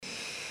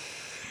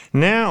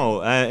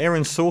Now,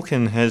 Aaron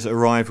Sorkin has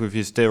arrived with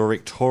his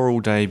directorial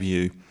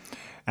debut.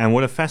 And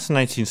what a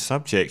fascinating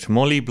subject.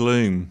 Molly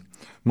Bloom.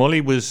 Molly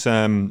was,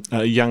 at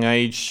a young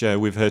age,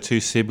 with her two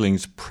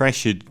siblings,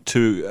 pressured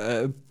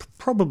to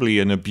probably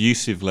an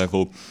abusive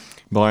level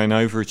by an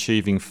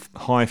overachieving,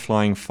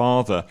 high-flying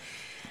father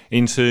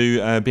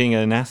into being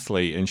an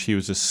athlete. And she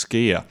was a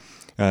skier,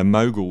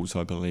 moguls,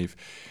 I believe.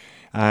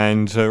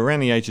 And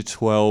around the age of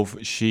 12,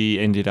 she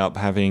ended up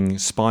having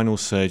spinal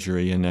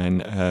surgery and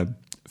then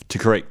to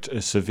correct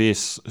a severe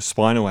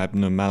spinal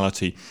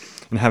abnormality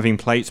and having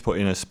plates put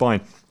in her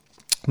spine.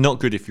 Not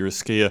good if you're a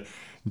skier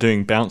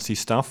doing bouncy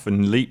stuff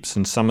and leaps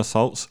and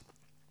somersaults.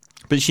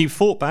 But she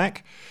fought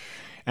back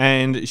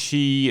and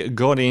she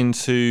got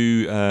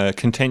into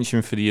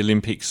contention for the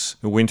Olympics,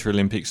 the Winter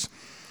Olympics,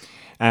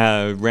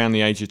 around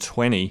the age of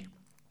 20,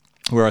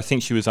 where I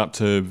think she was up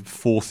to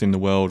 4th in the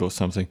world or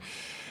something.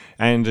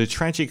 And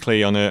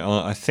tragically, on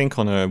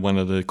one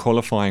of the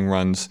qualifying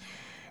runs,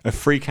 a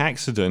freak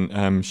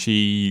accident.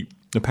 She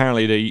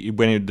apparently,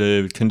 when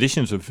the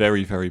conditions were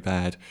very, very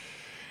bad,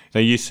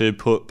 they used to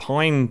put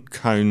pine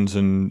cones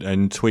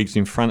and twigs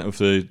in front of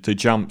the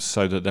jumps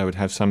so that they would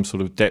have some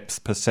sort of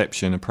depth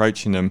perception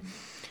approaching them.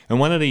 And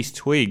one of these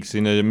twigs,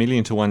 in a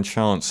 1,000,000 to 1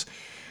 chance,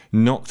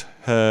 knocked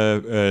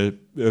her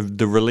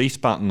the release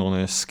button on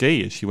her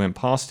ski as she went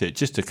past it.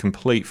 Just a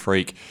complete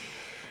freak.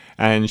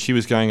 And she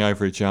was going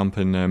over a jump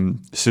and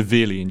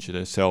severely injured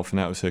herself, and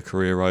that was her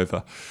career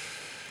over.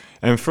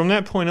 And from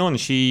that point on,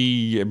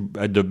 she,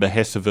 at the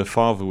behest of her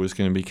father, was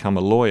going to become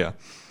a lawyer.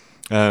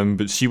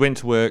 But she went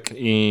to work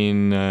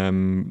in,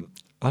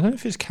 I don't know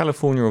if it's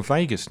California or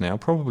Vegas now,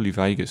 probably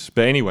Vegas.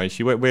 But anyway,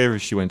 wherever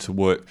she went to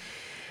work,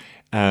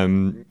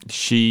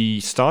 she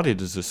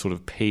started as a sort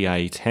of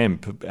PA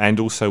temp and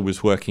also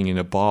was working in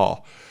a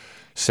bar,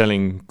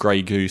 selling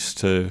Grey Goose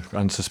to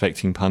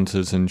unsuspecting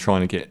punters and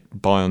trying to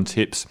get by on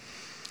tips.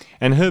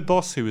 And her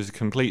boss, who was a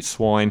complete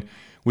swine,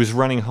 was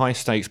running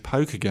high-stakes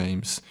poker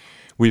games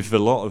with a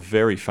lot of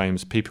very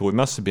famous people. It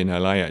must have been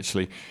LA,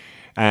 actually.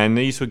 And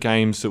these were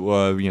games that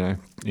were,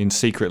 in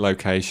secret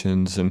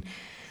locations, and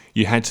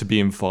you had to be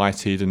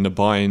invited, and the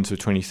buy-ins were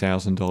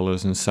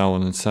 $20,000 and so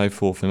on and so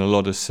forth. And a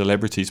lot of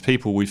celebrities,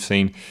 people we've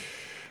seen,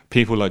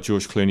 people like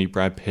George Clooney,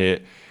 Brad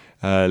Pitt,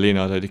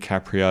 Leonardo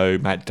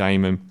DiCaprio, Matt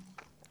Damon,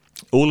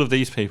 all of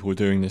these people were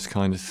doing this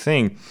kind of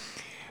thing.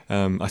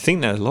 I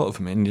think that a lot of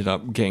them ended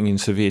up getting in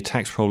severe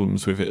tax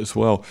problems with it as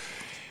well.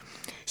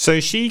 So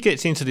she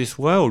gets into this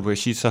world where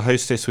she's a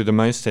hostess with a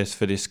mostess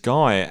for this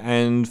guy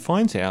and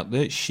finds out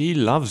that she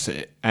loves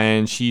it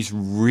and she's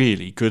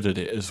really good at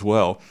it as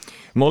well.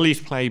 Molly's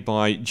played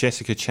by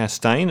Jessica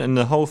Chastain, and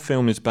the whole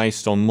film is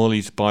based on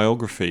Molly's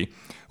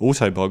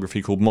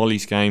autobiography called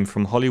Molly's Game: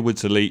 From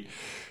Hollywood's Elite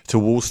to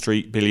Wall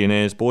Street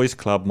Billionaires Boys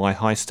Club, My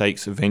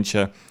High-Stakes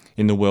Adventure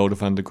in the World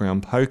of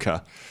Underground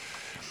Poker.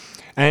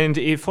 And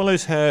it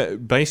follows her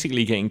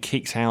basically getting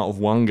kicked out of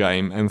one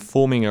game and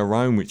forming her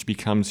own, which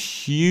becomes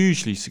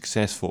hugely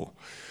successful.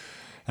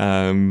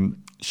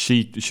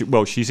 She's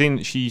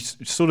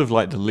sort of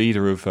like the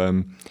leader of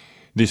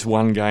this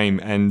one game,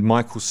 and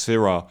Michael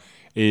Cera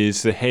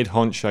is the head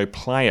honcho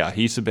player.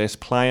 He's the best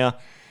player,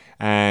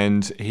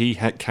 and he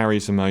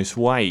carries the most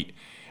weight.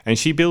 And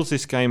she builds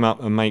this game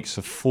up and makes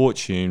a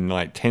fortune,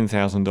 like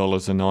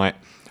 $10,000 a night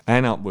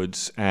and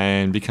upwards,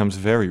 and becomes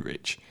very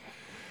rich.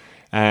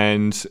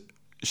 And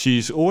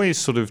she's always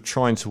sort of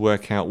trying to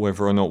work out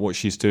whether or not what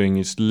she's doing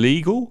is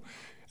legal.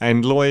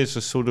 And lawyers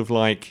are sort of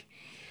like,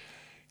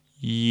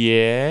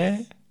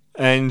 yeah.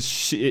 And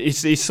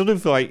it's sort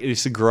of like,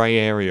 it's a grey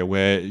area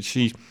where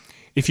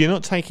if you're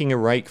not taking a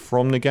rake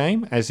from the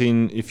game, as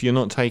in if you're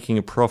not taking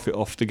a profit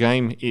off the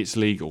game, it's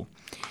legal.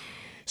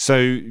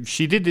 So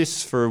she did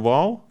this for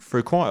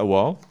quite a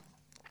while,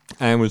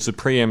 and was a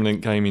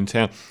preeminent game in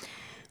town.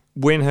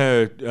 When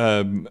her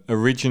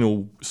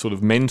original sort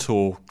of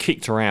mentor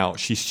kicked her out,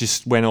 she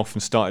just went off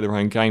and started her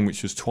own game,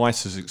 which was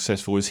twice as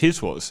successful as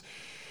his was.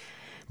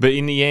 But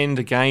in the end,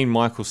 again,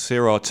 Michael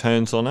Cera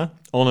turns on her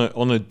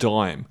on a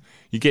dime.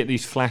 You get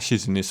these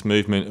flashes in this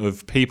movement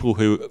of people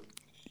who,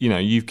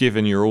 you've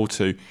given your all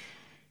to,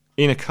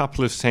 in a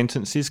couple of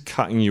sentences,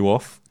 cutting you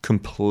off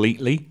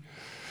completely.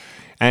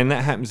 And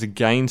that happens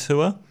again to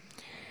her.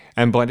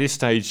 And by this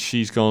stage,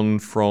 she's gone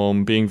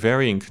from being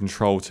very in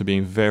control to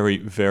being very,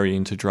 very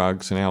into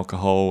drugs and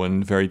alcohol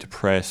and very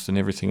depressed and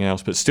everything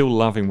else, but still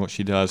loving what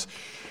she does.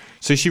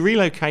 So she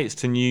relocates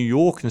to New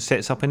York and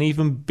sets up an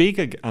even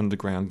bigger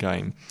underground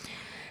game.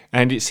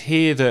 And it's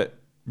here that,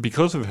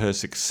 because of her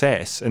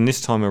success, and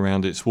this time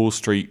around it's Wall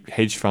Street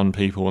hedge fund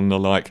people and the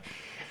like,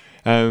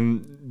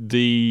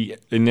 the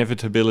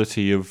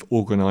inevitability of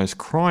organised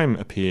crime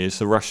appears,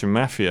 the Russian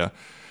mafia,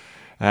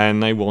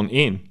 and they want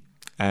in.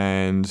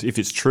 And if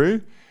it's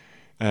true,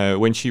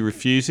 when she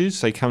refuses,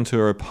 they come to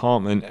her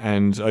apartment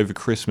and over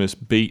Christmas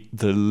beat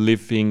the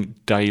living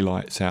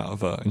daylights out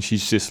of her, and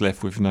she's just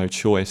left with no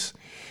choice.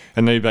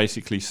 And they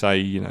basically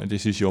say,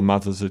 this is your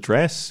mother's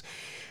address,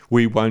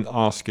 we won't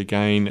ask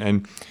again.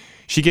 And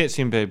she gets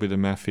in bed with the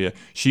mafia.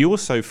 She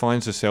also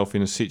finds herself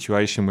in a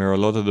situation where a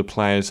lot of the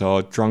players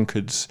are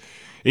drunkards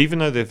Even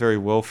though they're very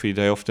wealthy,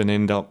 they often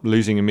end up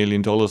losing $1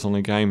 million on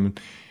a game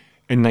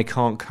and they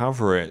can't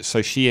cover it.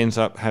 So she ends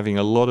up having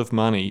a lot of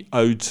money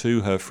owed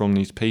to her from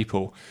these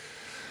people.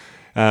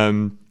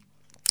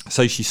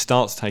 So she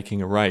starts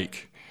taking a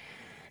rake.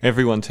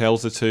 Everyone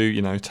tells her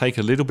to, take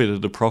a little bit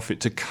of the profit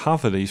to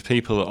cover these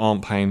people that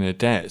aren't paying their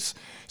debts.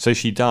 So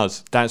she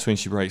does. That's when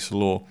she breaks the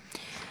law.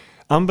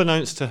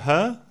 Unbeknownst to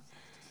her,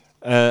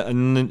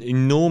 an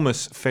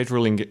enormous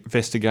federal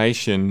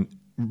investigation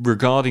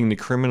regarding the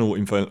criminal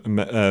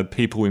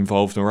people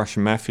involved in the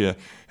Russian mafia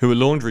who are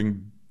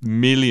laundering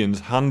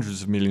millions,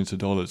 hundreds of millions of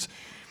dollars.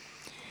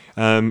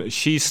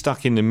 She's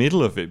stuck in the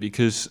middle of it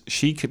because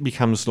she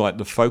becomes like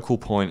the focal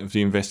point of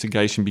the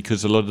investigation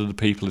because a lot of the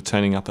people are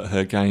turning up at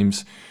her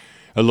games.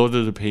 A lot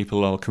of the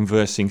people are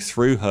conversing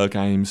through her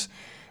games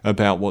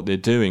about what they're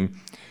doing.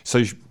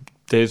 So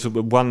there's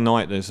one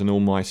night there's an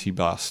almighty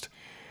bust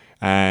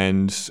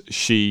and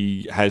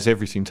she has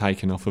everything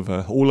taken off of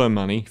her. All her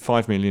money,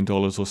 $5 million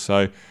or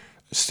so,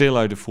 still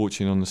owed a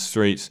fortune on the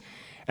streets,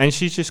 and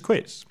she just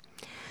quits.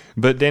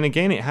 But then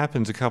again, it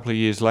happens a couple of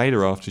years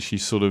later after she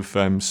sort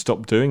of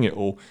stopped doing it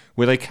all,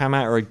 where they come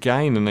at her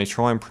again and they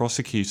try and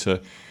prosecute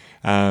her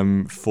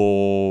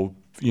for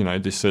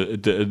this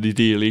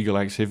the illegal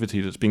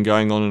activity that's been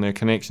going on in her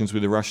connections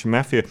with the Russian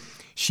mafia.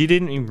 She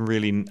didn't even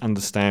really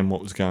understand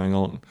what was going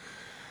on,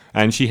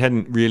 and she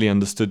hadn't really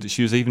understood that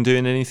she was even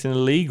doing anything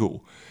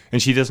illegal,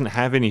 and she doesn't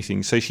have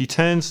anything. So she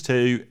turns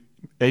to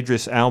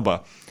Idris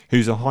Elba,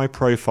 who's a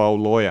high-profile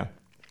lawyer,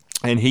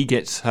 and he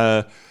gets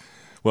her.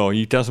 Well,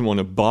 he doesn't want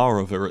to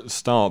borrow her at the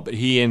start, but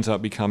he ends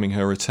up becoming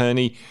her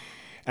attorney.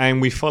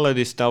 And we follow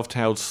this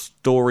dovetailed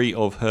story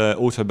of her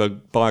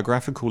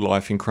autobiographical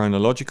life in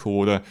chronological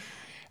order.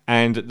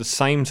 And at the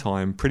same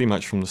time, pretty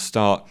much from the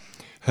start,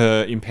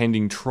 her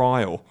impending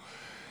trial.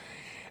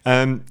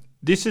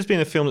 This has been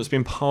a film that's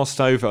been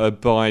passed over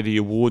by the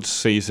awards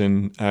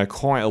season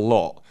quite a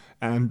lot.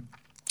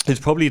 It's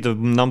probably the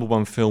number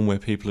one film where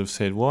people have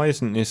said, why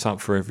isn't this up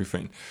for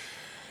everything?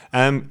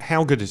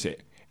 How good is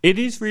it? It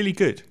is really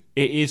good.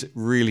 It is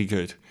really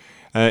good.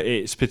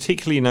 It's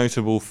particularly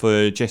notable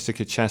for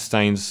Jessica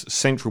Chastain's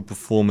central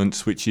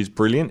performance, which is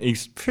brilliant.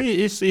 It's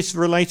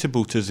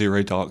relatable to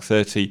Zero Dark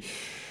 30.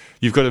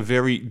 You've got a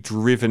very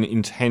driven,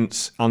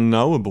 intense,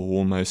 unknowable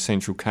almost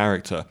central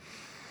character.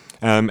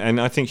 And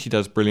I think she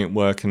does brilliant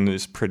work, and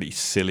it's pretty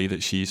silly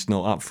that she's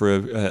not up for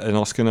an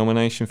Oscar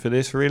nomination for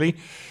this, really.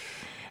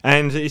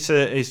 And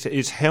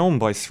it's helmed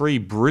by three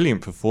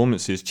brilliant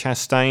performances.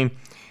 Chastain,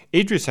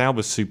 Idris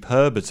Elba's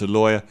superb as a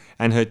lawyer,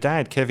 and her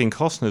dad, Kevin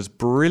Costner's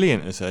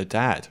brilliant as her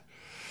dad.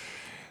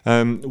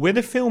 Where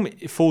the film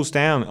falls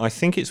down, I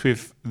think it's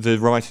with the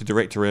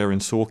writer-director Aaron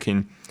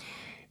Sorkin.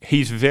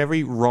 He's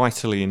very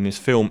writerly in this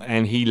film,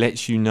 and he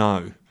lets you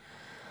know.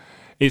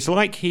 It's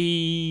like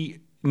he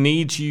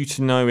needs you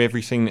to know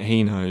everything that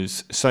he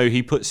knows, so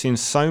he puts in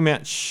so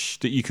much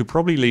that you could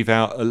probably leave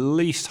out at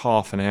least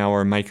half an hour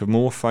and make a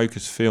more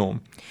focused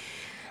film.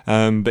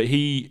 But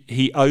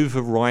he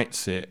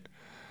overwrites it.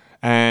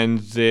 And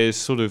there's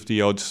sort of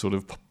the odd sort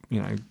of,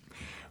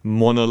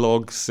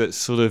 monologues that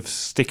sort of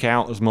stick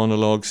out as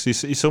monologues.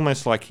 It's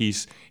almost like he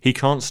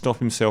can't stop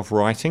himself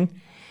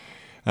writing.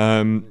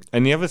 And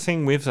the other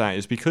thing with that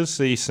is because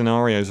the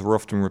scenarios are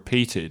often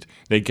repeated,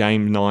 they're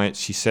game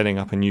nights, she's setting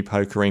up a new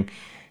poker ring,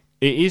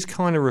 it is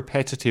kind of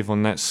repetitive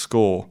on that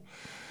score.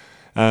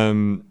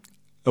 A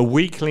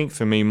weak link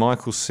for me,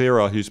 Michael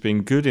Cera, who's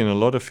been good in a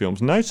lot of films,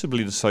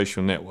 notably The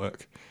Social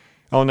Network.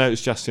 Oh no,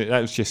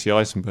 that was Jesse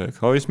Eisenberg.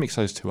 I always mix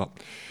those two up.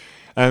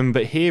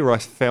 But here I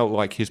felt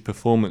like his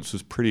performance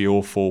was pretty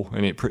awful,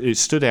 and it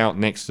stood out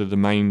next to the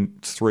main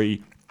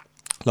three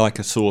like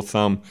a sore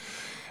thumb.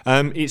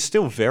 It's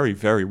still very,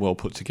 very well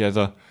put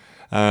together.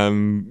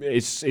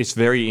 It's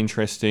very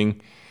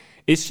interesting.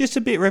 It's just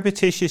a bit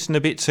repetitious and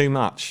a bit too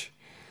much.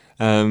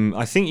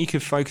 I think you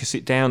could focus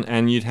it down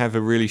and you'd have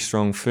a really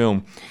strong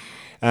film.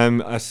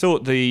 I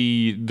thought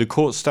the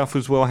court stuff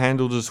was well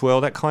handled as well.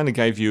 That kind of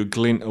gave you a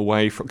glint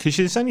away from, because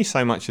there's only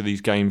so much of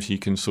these games you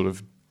can sort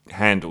of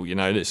handle.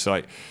 It's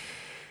like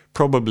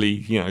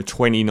probably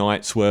 20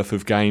 nights worth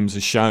of games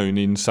are shown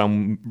in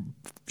some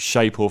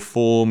shape or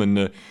form,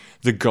 and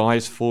the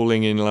guys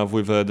falling in love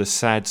with the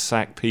sad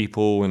sack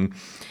people, and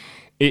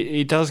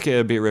it does get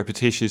a bit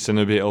repetitious and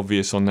a bit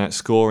obvious on that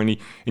score, and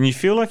you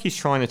feel like he's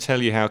trying to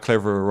tell you how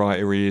clever a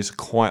writer he is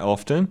quite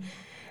often.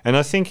 And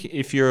I think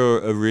if you're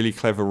a really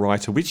clever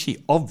writer, which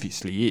he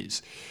obviously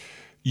is,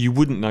 you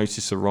wouldn't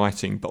notice the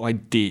writing, but I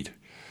did.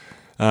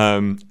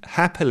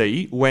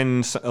 Happily,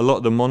 when a lot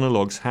of the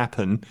monologues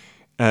happen,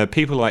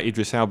 people like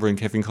Idris Elba and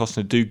Kevin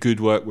Costner do good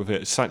work with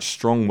it, such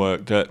strong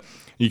work that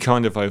you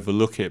kind of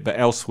overlook it. But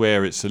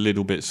elsewhere, it's a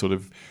little bit sort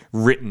of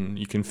written.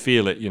 You can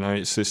feel it,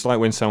 It's like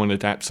when someone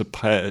adapts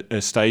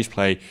a stage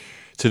play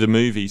to the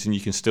movies and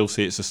you can still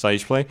see it's a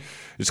stage play.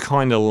 It's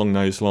kind of along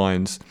those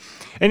lines.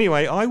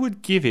 Anyway, I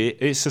would give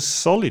it's a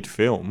solid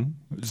film.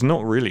 There's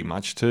not really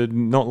much to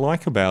not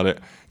like about it.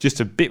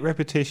 Just a bit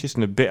repetitious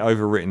and a bit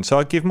overwritten. So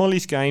I'd give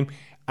Molly's Game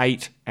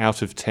 8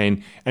 out of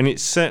 10. And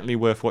it's certainly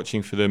worth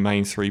watching for the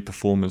main three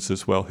performers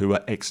as well, who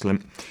are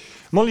excellent.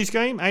 Molly's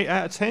Game, 8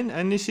 out of 10.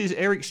 And this is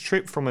Eric's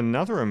trip from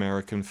another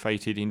American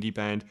fated indie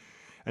band.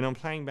 And I'm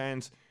playing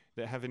bands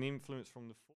that have an influence from the...